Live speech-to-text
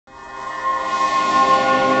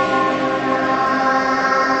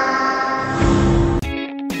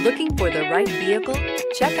right vehicle?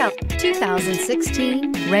 Check out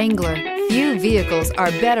 2016 Wrangler. Few vehicles are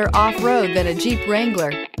better off-road than a Jeep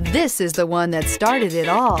Wrangler. This is the one that started it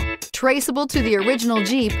all. Traceable to the original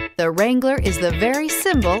Jeep, the Wrangler is the very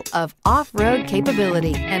symbol of off-road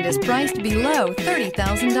capability and is priced below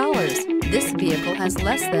 $30,000. This vehicle has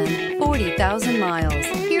less than 40,000 miles.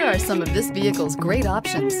 Here are some of this vehicle's great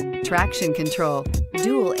options: traction control,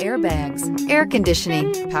 dual airbags, air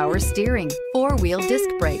conditioning, power steering, four-wheel disc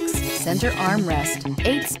brakes, center armrest,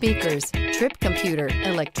 8 speakers, trip computer,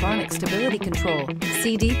 electronic stability control,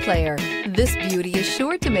 CD player. This beauty is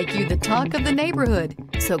sure to make you the talk of the neighborhood.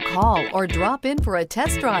 So call or drop in for a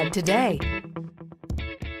test drive today.